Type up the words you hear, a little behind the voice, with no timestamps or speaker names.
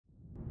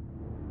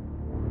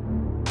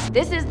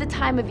This is the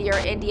time of year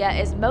India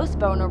is most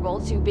vulnerable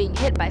to being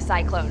hit by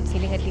cyclones.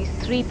 Killing at least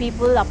 3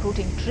 people,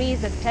 uprooting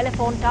trees and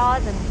telephone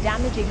towers and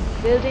damaging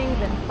buildings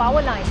and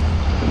power lines.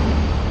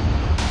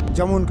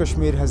 Jammu and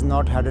Kashmir has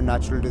not had a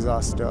natural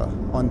disaster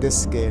on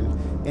this scale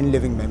in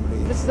living memory.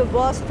 This is the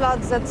worst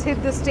floods that's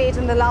hit the state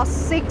in the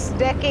last 6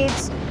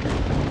 decades.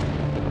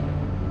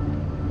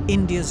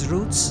 India's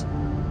roots,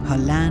 her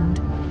land,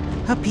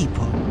 her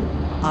people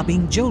are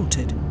being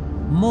jolted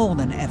more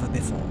than ever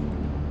before.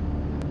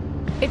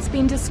 It's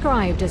been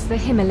described as the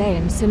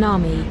Himalayan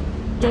tsunami.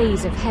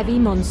 Days of heavy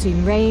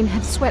monsoon rain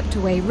have swept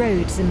away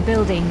roads and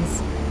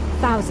buildings.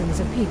 Thousands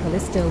of people are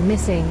still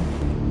missing.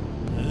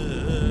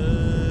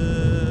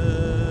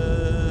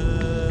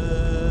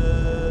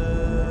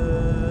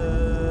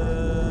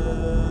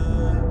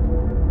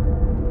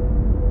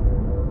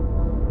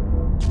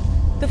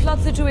 The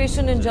flood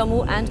situation in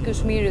Jammu and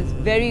Kashmir is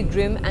very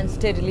grim and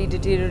steadily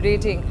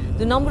deteriorating.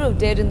 The number of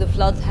dead in the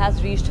floods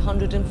has reached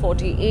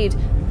 148.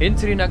 In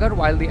Srinagar,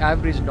 while the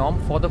average norm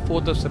for the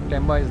 4th of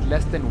September is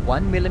less than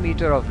 1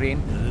 millimeter of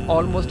rain,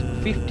 almost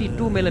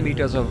 52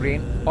 millimeters of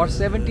rain, or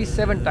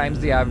 77 times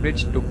the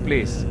average, took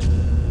place.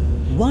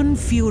 One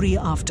fury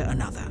after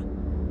another.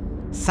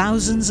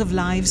 Thousands of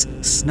lives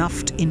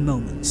snuffed in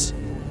moments.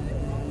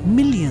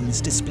 Millions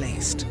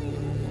displaced.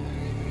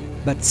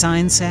 But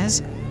science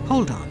says,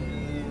 hold on.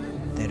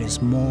 There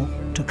is more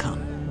to come.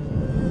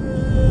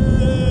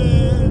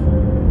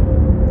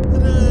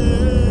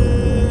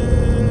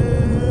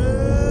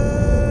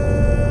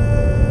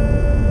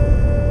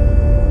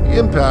 The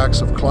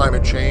impacts of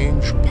climate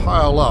change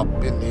pile up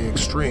in the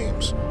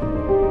extremes.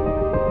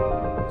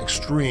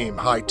 Extreme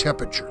high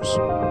temperatures,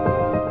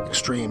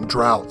 extreme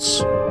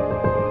droughts,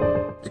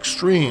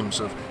 extremes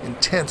of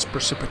intense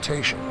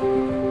precipitation,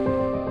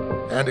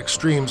 and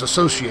extremes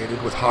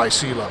associated with high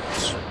sea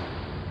levels.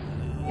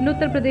 In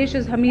Uttar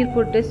Pradesh's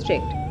Hamirpur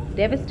district,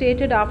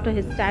 devastated after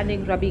his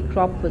standing rabi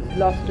crop was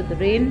lost to the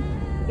rain,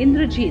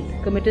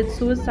 Indrajit committed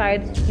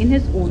suicide in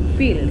his own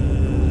field.